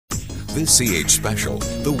This CH Special,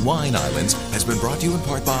 the Wine Islands, has been brought to you in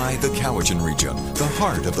part by the Cowichan region, the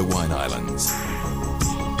heart of the Wine Islands.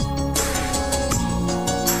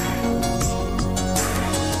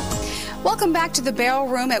 Welcome back to the Barrel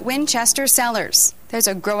Room at Winchester Cellars. There's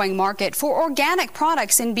a growing market for organic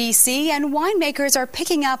products in BC, and winemakers are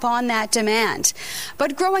picking up on that demand.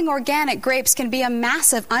 But growing organic grapes can be a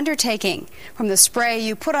massive undertaking. From the spray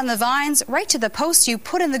you put on the vines right to the posts you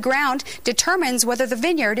put in the ground determines whether the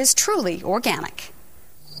vineyard is truly organic.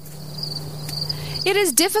 It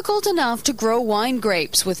is difficult enough to grow wine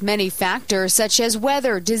grapes, with many factors such as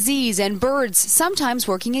weather, disease, and birds sometimes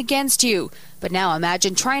working against you. But now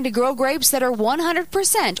imagine trying to grow grapes that are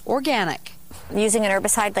 100% organic. Using an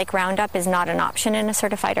herbicide like Roundup is not an option in a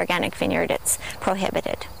certified organic vineyard. It's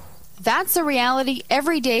prohibited. That's the reality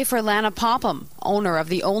every day for Lana Popham, owner of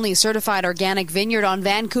the only certified organic vineyard on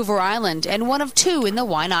Vancouver Island and one of two in the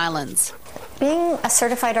Wine Islands. Being a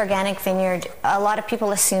certified organic vineyard, a lot of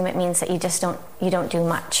people assume it means that you don't do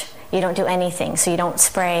much. You don't do anything, so you don't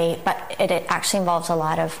spray, but it actually involves a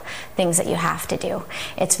lot of things that you have to do.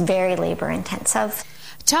 It's very labor intensive.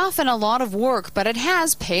 Tough and a lot of work, but it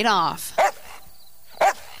has paid off.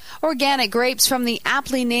 Organic grapes from the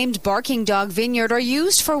aptly named Barking Dog Vineyard are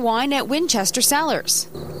used for wine at Winchester Cellars.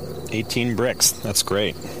 18 bricks, that's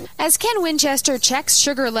great. As Ken Winchester checks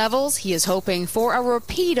sugar levels, he is hoping for a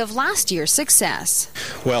repeat of last year's success.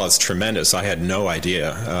 Well, it's tremendous. I had no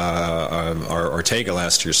idea. Our Ortega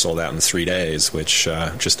last year sold out in 3 days, which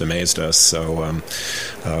just amazed us. So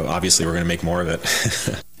obviously we're going to make more of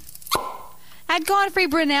it. At Godfrey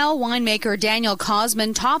Brunel, winemaker Daniel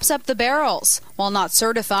Cosman tops up the barrels. While not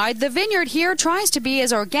certified, the vineyard here tries to be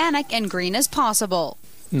as organic and green as possible.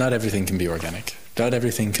 Not everything can be organic. Not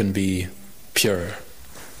everything can be pure.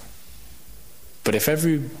 But if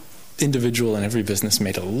every individual and every business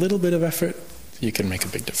made a little bit of effort, you can make a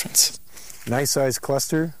big difference. Nice sized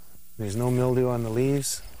cluster. There's no mildew on the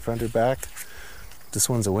leaves, front or back. This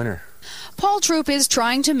one's a winner. Paul Troop is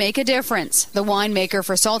trying to make a difference. The winemaker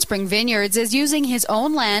for Salt Spring Vineyards is using his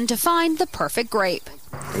own land to find the perfect grape.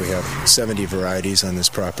 We have 70 varieties on this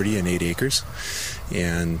property in 8 acres,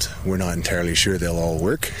 and we're not entirely sure they'll all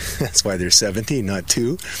work. That's why there's 70, not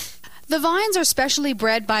 2. The vines are specially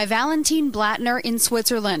bred by Valentin Blattner in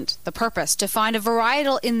Switzerland. The purpose, to find a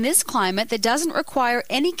varietal in this climate that doesn't require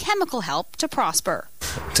any chemical help to prosper.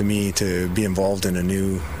 To me, to be involved in a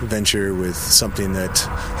new venture with something that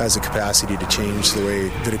has the capacity to change the way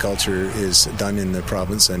viticulture is done in the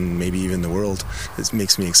province and maybe even the world, it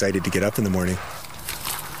makes me excited to get up in the morning.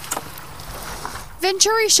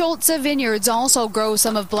 Venturi Schulze Vineyards also grow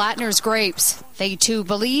some of Blattner's grapes. They too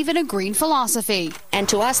believe in a green philosophy. And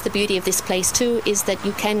to us, the beauty of this place too is that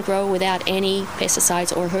you can grow without any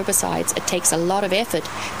pesticides or herbicides. It takes a lot of effort,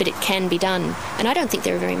 but it can be done. And I don't think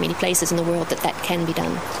there are very many places in the world that can be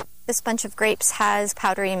done. This bunch of grapes has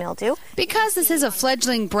powdery mildew. Because this is a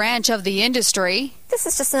fledgling branch of the industry, this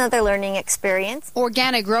is just another learning experience.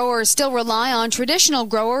 Organic growers still rely on traditional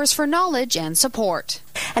growers for knowledge and support.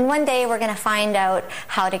 And one day we're going to find out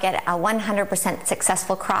how to get a 100%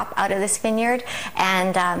 successful crop out of this vineyard,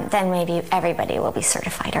 and then maybe everybody will be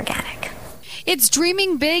certified organic. It's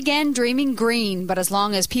dreaming big and dreaming green, but as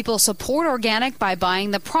long as people support organic by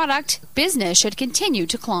buying the product, business should continue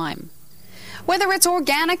to climb. Whether it's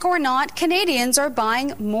organic or not, Canadians are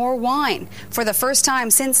buying more wine. For the first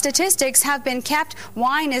time since statistics have been kept,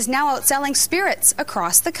 wine is now outselling spirits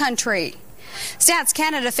across the country. Stats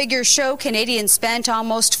Canada figures show Canadians spent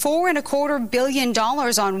almost $4.25 billion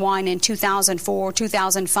on wine in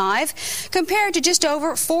 2004-2005, compared to just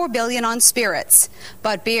over $4 billion on spirits.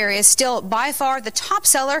 But beer is still by far the top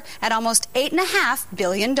seller at almost $8.5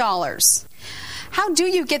 billion. How do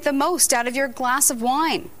you get the most out of your glass of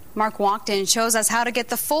wine? Mark Walkden shows us how to get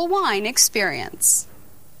the full wine experience.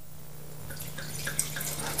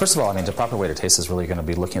 First of all, the proper way to taste is really going to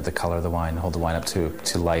be looking at the color of the wine. Hold the wine up to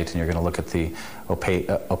light, and you're going to look at the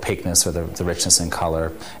opaqueness or the richness in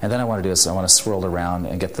color. And then I want to do is I want to swirl around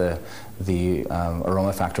and get the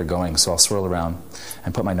aroma factor going. So I'll swirl around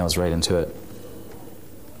and put my nose right into it.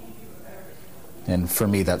 And for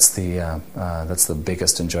me, that's the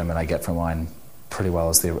biggest enjoyment I get from wine. Pretty well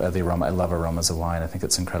as the aroma. I love aromas of wine. I think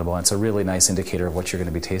it's incredible. And it's a really nice indicator of what you're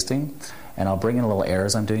going to be tasting. And I'll bring in a little air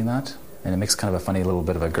as I'm doing that. And it makes kind of a funny little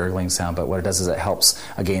bit of a gurgling sound, but what it does is it helps,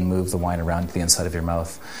 again, move the wine around the inside of your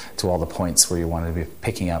mouth to all the points where you want to be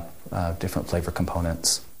picking up different flavor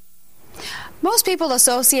components. Most people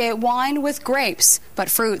associate wine with grapes,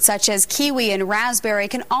 but fruits such as kiwi and raspberry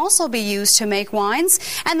can also be used to make wines.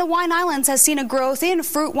 And the Wine Islands has seen a growth in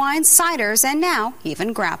fruit wines, ciders, and now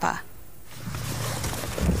even grappa.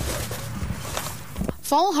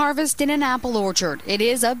 Fall harvest in an apple orchard. It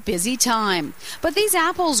is a busy time. But these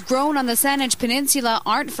apples grown on the Saanich Peninsula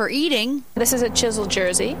aren't for eating. This is a Chisel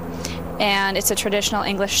Jersey, and it's a traditional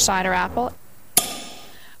English cider apple.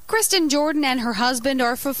 Kristen Jordan and her husband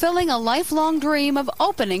are fulfilling a lifelong dream of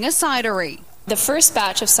opening a cidery. The first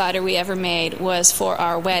batch of cider we ever made was for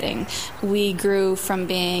our wedding. We grew from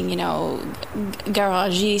being,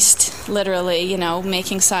 garagiste, literally,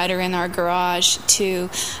 making cider in our garage,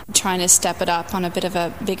 to trying to step it up on a bit of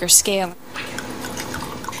a bigger scale.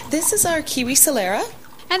 This is our Kiwi Solera.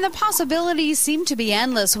 And the possibilities seem to be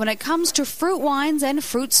endless when it comes to fruit wines and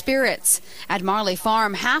fruit spirits. At Marley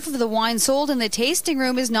Farm, half of the wine sold in the tasting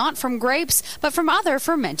room is not from grapes, but from other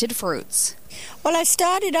fermented fruits. Well, I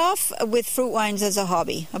started off with fruit wines as a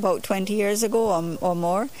hobby about 20 years ago or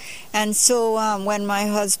more. And so when my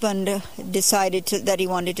husband decided that he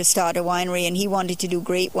wanted to start a winery and he wanted to do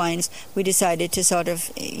grape wines, we decided to sort of,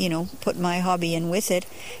 put my hobby in with it.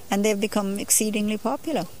 And they've become exceedingly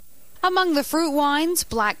popular. Among the fruit wines,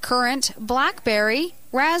 blackcurrant, blackberry,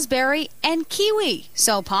 raspberry, and kiwi.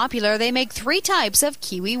 So popular, they make 3 types of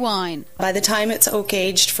kiwi wine. By the time it's oak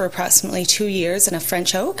aged for approximately 2 years in a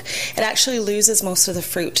French oak, it actually loses most of the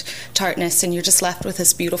fruit tartness, and you're just left with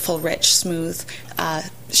this beautiful, rich, smooth,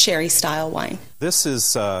 sherry-style wine. This is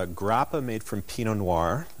grappa made from Pinot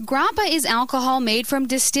Noir. Grappa is alcohol made from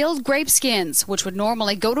distilled grape skins, which would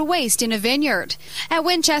normally go to waste in a vineyard. At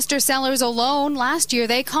Winchester Cellars alone, last year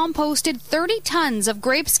they composted 30 tons of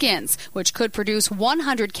grape skins, which could produce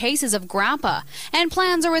 100 cases of grappa. And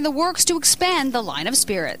plans are in the works to expand the line of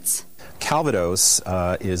spirits. Calvados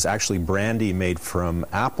is actually brandy made from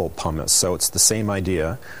apple pumice, so it's the same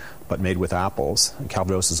idea, but made with apples. And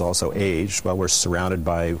Calvados is also aged. Well, we're surrounded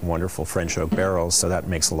by wonderful French oak barrels, so that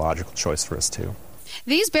makes a logical choice for us too.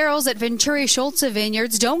 These barrels at Venturi Schulze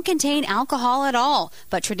Vineyards don't contain alcohol at all,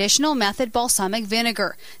 but traditional method balsamic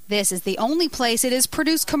vinegar. This is the only place it is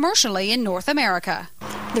produced commercially in North America.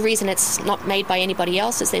 The reason it's not made by anybody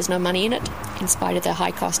else is there's no money in it, in spite of the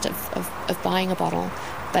high cost of buying a bottle.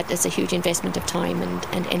 But it's a huge investment of time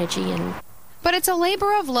and energy. But it's a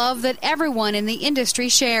labor of love that everyone in the industry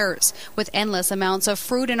shares. With endless amounts of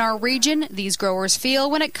fruit in our region, these growers feel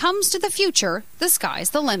when it comes to the future, the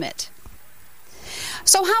sky's the limit.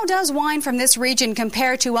 So how does wine from this region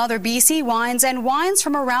compare to other BC wines and wines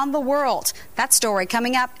from around the world? That story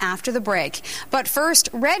coming up after the break. But first,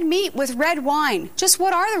 red meat with red wine. Just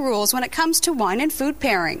what are the rules when it comes to wine and food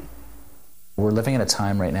pairing? We're living in a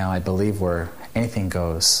time right now, I believe, where anything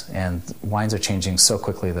goes, and wines are changing so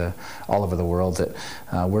quickly all over the world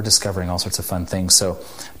that we're discovering all sorts of fun things. So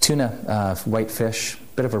tuna, white fish,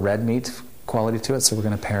 bit of a red meat quality to it, so we're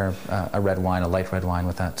going to pair a red wine, a light red wine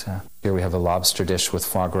with that. Here we have a lobster dish with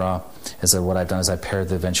foie gras. What I've done is I paired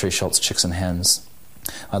the Venturi Schulze chicks and hens.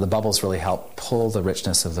 The bubbles really help pull the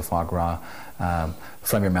richness of the foie gras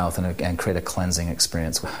from your mouth and create a cleansing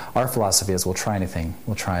experience. Our philosophy is we'll try anything.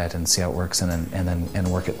 We'll try it and see how it works and then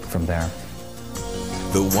work it from there.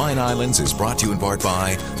 The Wine Islands is brought to you in part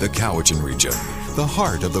by the Cowichan region, the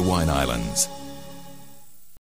heart of the Wine Islands.